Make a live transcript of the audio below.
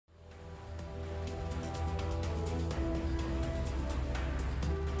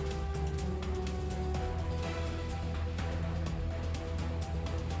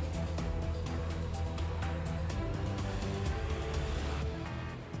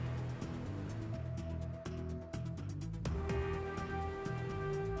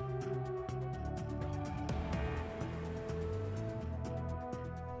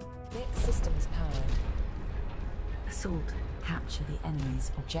Systems powered. Assault. Capture the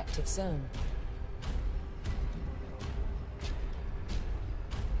enemy's objective zone.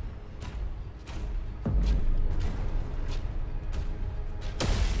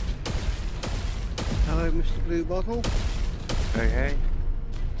 Hello, Mr. Bluebottle. Hey, hey.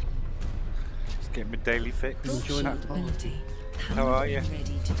 Just getting my daily fix. Enjoying the party. How are you?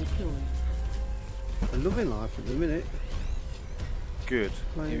 Ready to deploy. I'm loving life at the minute. Good.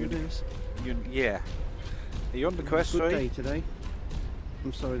 Playing with this. Yeah. Are you on the quest Good 3? day today.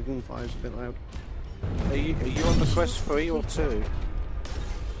 I'm sorry, the gunfire's a bit loud. Are you on the quest 3 or 2?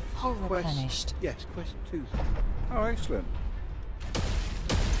 Hull replenished. Yes, quest 2. Oh, excellent.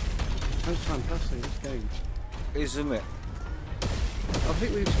 That's fantastic, this game. Isn't it? I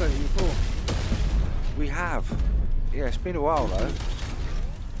think we've spoken before. We have. Yeah, it's been a while though.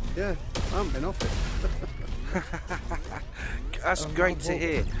 Yeah, I haven't been off it. That's great to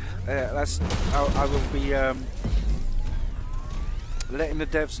hear. I will be letting the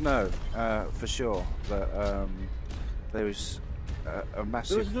devs know for sure that there is a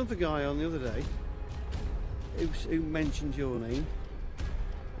massive. There was another guy on the other day who mentioned your name.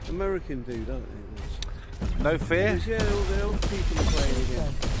 American dude, I don't think it was. No fear? Yeah, all the old people are playing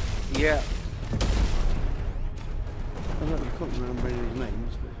again. Yeah. I can't remember any of his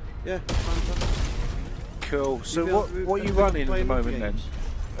names, but yeah, fantastic. Cool. So what are you running at the moment then?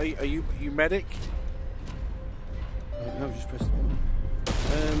 Are you medic? No, just press the button.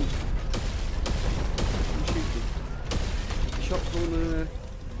 I'm shooting. Shotgun,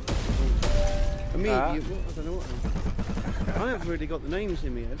 immediate. I don't know what. I haven't really got the names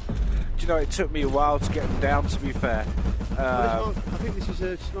in my head. Do you know, it took me a while to get them down, to be fair. I think this is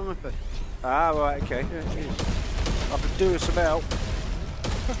a sniper. Ah, right, okay. Yeah, it is. I could do with some help.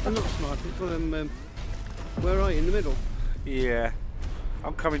 I'm not a sniper, it's one of them, where are you, in the middle? Yeah,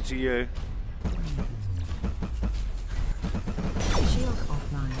 I'm coming to you. Shield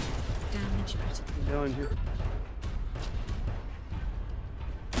offline. Damage critical. Behind you.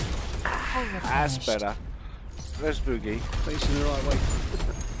 Hull That's replenished. better. There's Boogie. Facing the right way.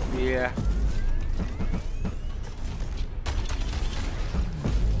 Yeah.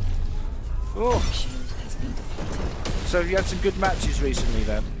 Oh. Shield has been depleted. So have you had some good matches recently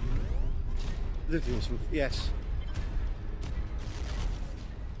then? Yes.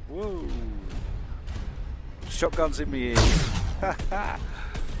 Whoa. Shotguns in my ears.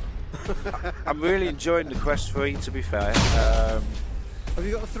 I'm really enjoying the quest 3, to be fair. Have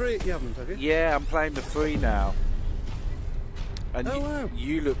you got a 3? You haven't, have you? Yeah, I'm playing the 3 now. And Oh, wow.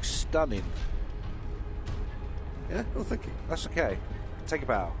 you look stunning. Yeah? Oh, thank you. That's okay. Take a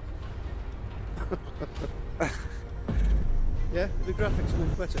bow. Yeah, the graphics are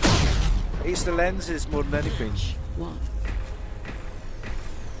much better. It's the lenses more than anything. One.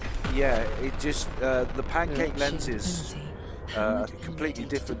 Yeah, it just the pancake Yeah. lenses are completely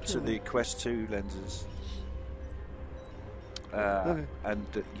different to the Quest 2 lenses. Okay.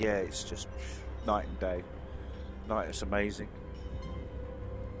 And yeah, it's just night and day. Night is amazing.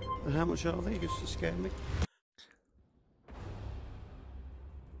 And how much are they? Just to scare me.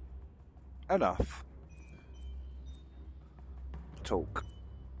 Enough. Talk.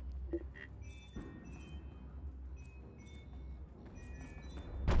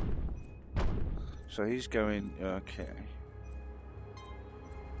 So he's going, okay.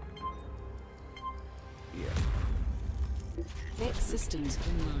 Yeah. Mech systems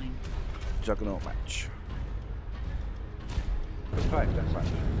online. Juggernaut match. Right, that match.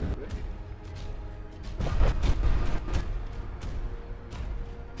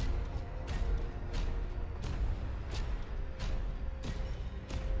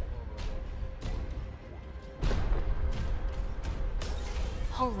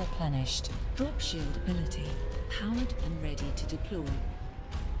 Hull replenished. Drop shield ability. Powered and ready to deploy.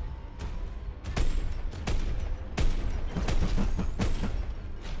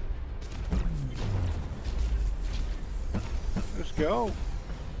 Let's go.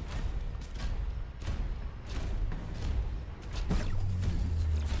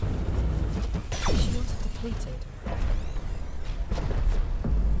 Shield depleted.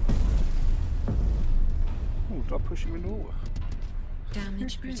 Oh, did I push him in the water?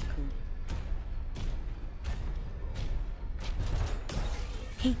 Damage critical.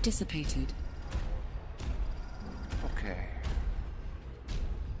 Heat dissipated. Okay.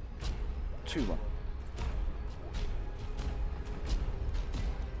 2-1.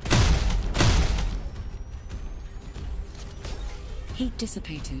 Heat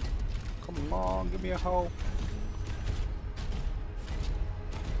dissipated. Come on, give me a hole.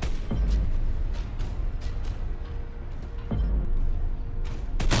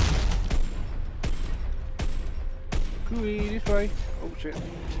 this way. Oh shit.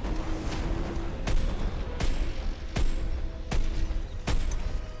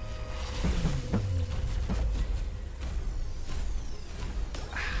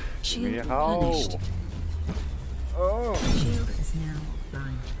 Shield Yeah. Oh. replenished. Oh. Shield is now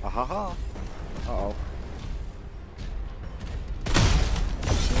offline. Ha ha ha. Uh-oh.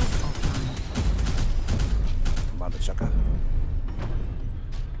 Shield offline. Mother chucker.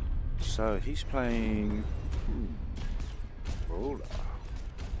 So he's playing Brawler.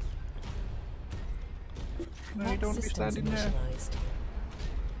 No, you Mech don't want to be systems standing there. initialized.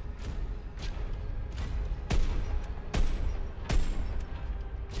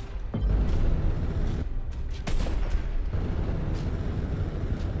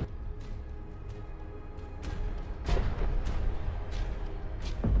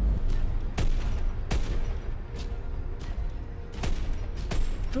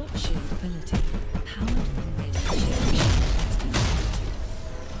 Drop shield ability. Powered and ready. Shield has been activated.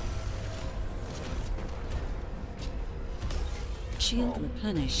 Shield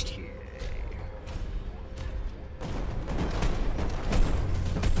replenished. Is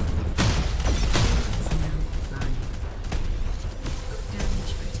now offline.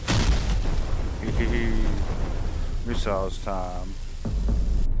 Damage critical. Missiles time.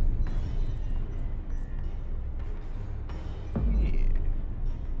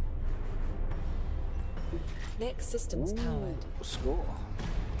 Mech systems powered. Score.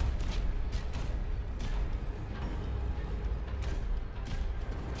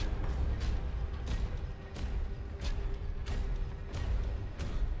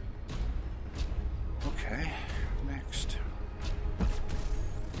 Okay, next.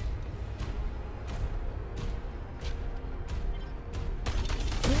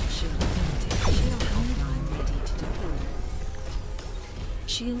 Drop shield ability. Shield online ready to deploy.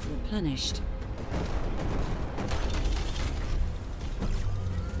 Shield replenished.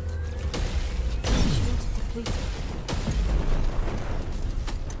 Shield depleted.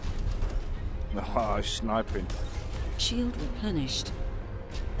 Oh, he's sniping. Shield replenished.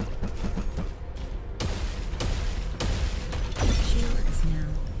 Shield is now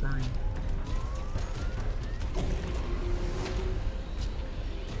offline.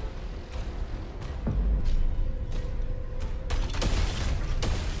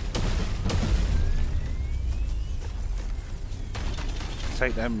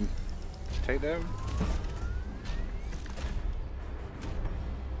 Take them. Take them.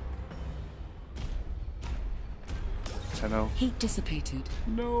 Tenno. Heat dissipated.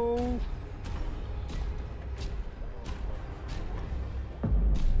 No.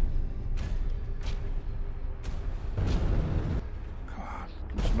 Come on.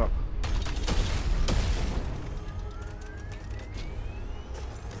 It's not.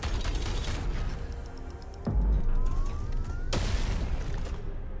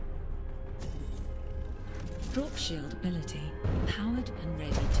 Drop shield ability. Powered and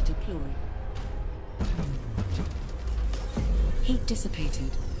ready to deploy. Heat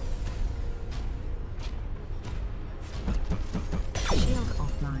dissipated. Shield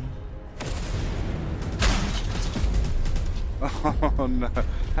offline. Oh no.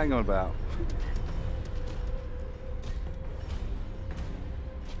 Hang on about.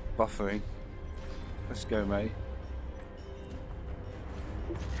 Buffering. Let's go, mate.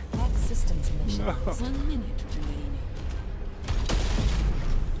 Mech systems initialized. No. 1 minute remaining.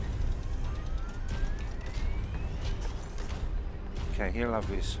 Okay, he'll have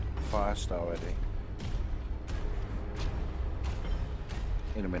his fire star ready.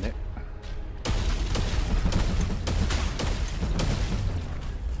 In a minute.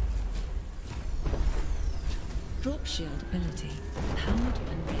 Drop shield ability. Powered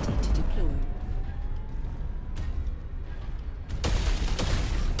and ready to deploy.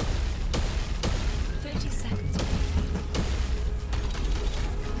 Seconds.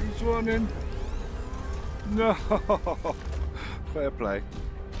 He's running. No. Fair play.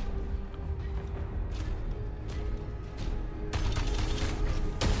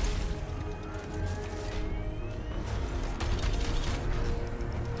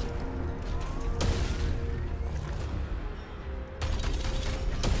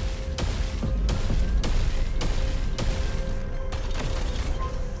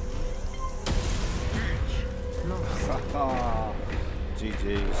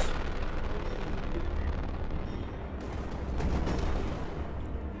 GG's.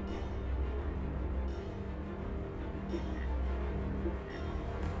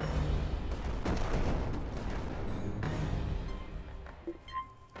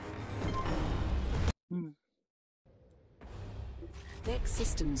 Mech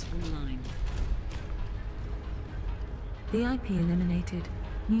systems online. VIP eliminated.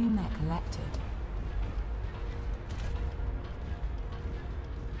 New mech elected.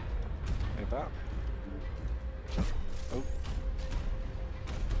 Like that. Oh.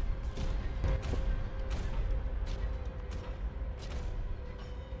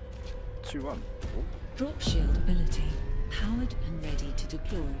 Two one. Oh. Drop shield ability. Powered and ready to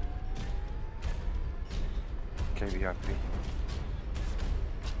deploy. Okay, VIP.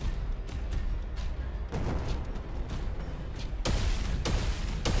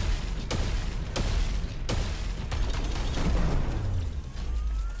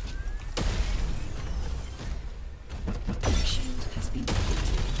 Shield has been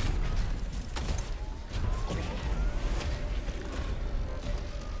defeated.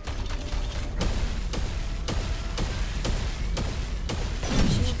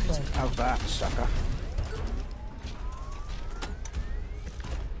 Shield broken. Have that, sucker.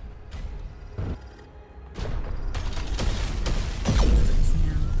 Shield is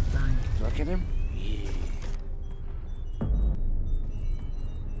now blind. Did I get him? Yeah.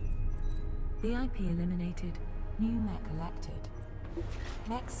 VIP eliminated. New mech elected.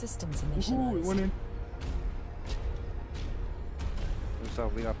 Mech systems Ooh, it initialized. went in. Where's our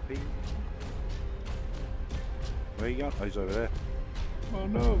VIP? Where you going? Oh, he's over there. Oh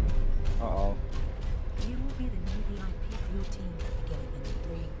no. Uh-oh. You will be the new VIP for your team beginning in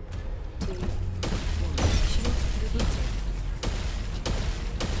 3, 2, 1. Shield depleted.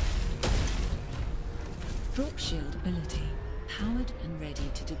 Drop shield ability. Powered and ready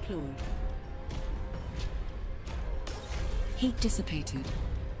to deploy. Heat dissipated.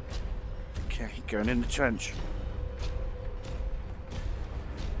 Okay, going in the trench.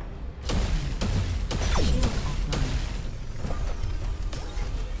 Shield offline.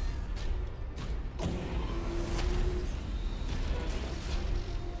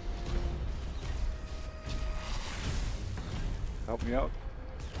 Help me out.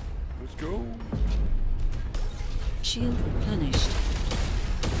 Let's go. Shield replenished.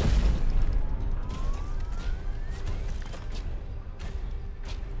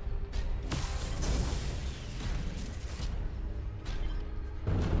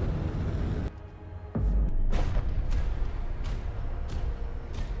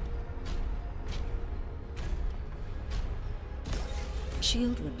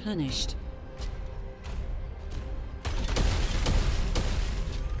 Shield replenished.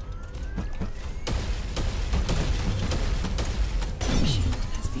 Shield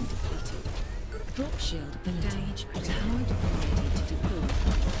has been depleted. Drop shield ability. Powered and ready to deploy.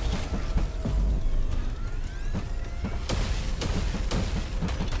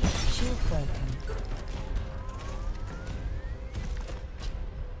 Shield broken.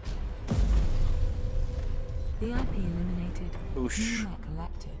 VIP eliminated. Oosh. New mech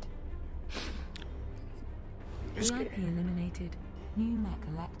elected. It's VIP eliminated. New mech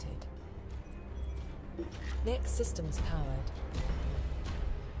elected. Mech systems powered.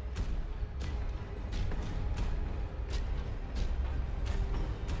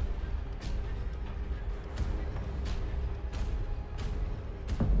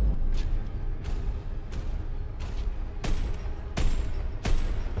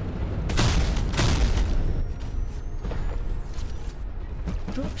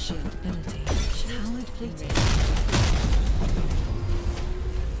 Drop shield ability. Powered depleted.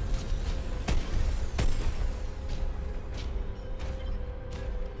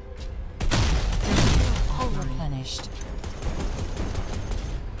 Hull replenished.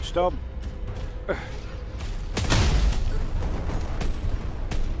 Stop.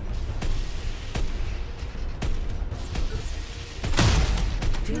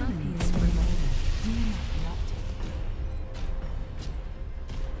 VIP eliminated. New mech elected.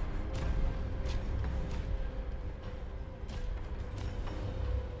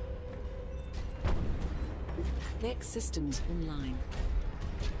 Mech systems online.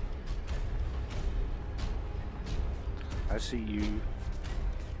 I see you.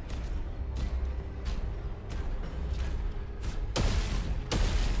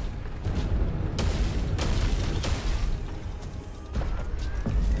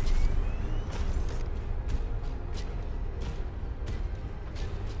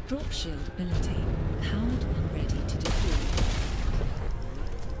 Drop shield ability. Powered and ready to deploy.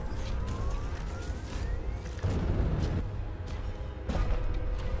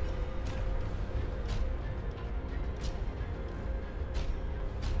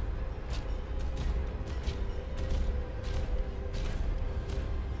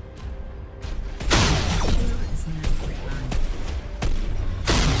 Shield is now refined.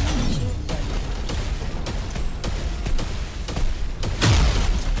 Shield broken.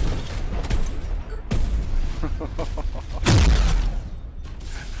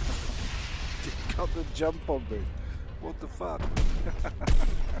 up and jump on me. What the fuck?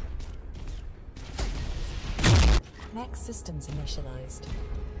 Mech systems initialized.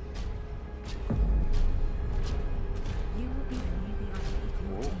 You will be the new VIP for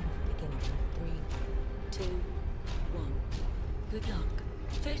your team beginning in 3, 2, 1. Good luck.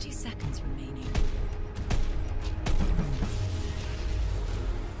 30 seconds remaining.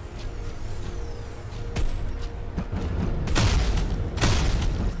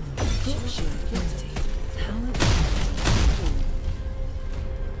 Option guilty. Power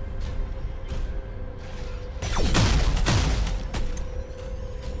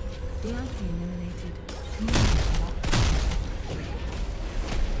VIP eliminated.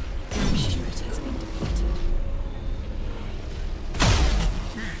 Damn Stuart has been defeated.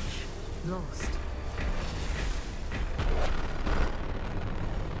 Match lost.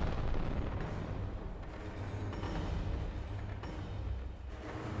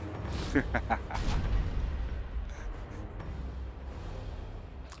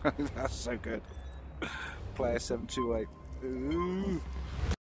 That's so good. Player 728. Ooh.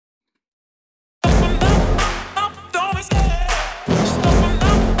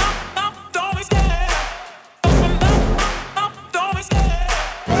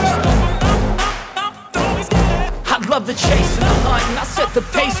 I love the chase and the hunt, and I set the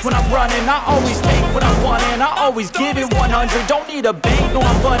pace when I'm running. I always take what I want and I always give it 100. Don't need a bank, no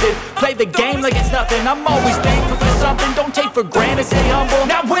I'm funded. Play the game like it's nothing. I'm always thankful for something. Don't take for granted, stay humble.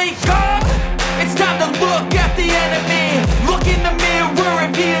 Now wake up! It's time to look at the enemy. Look in the mirror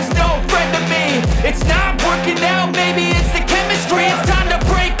if he is no friend to me. It's not working out, maybe it's the chemistry. It's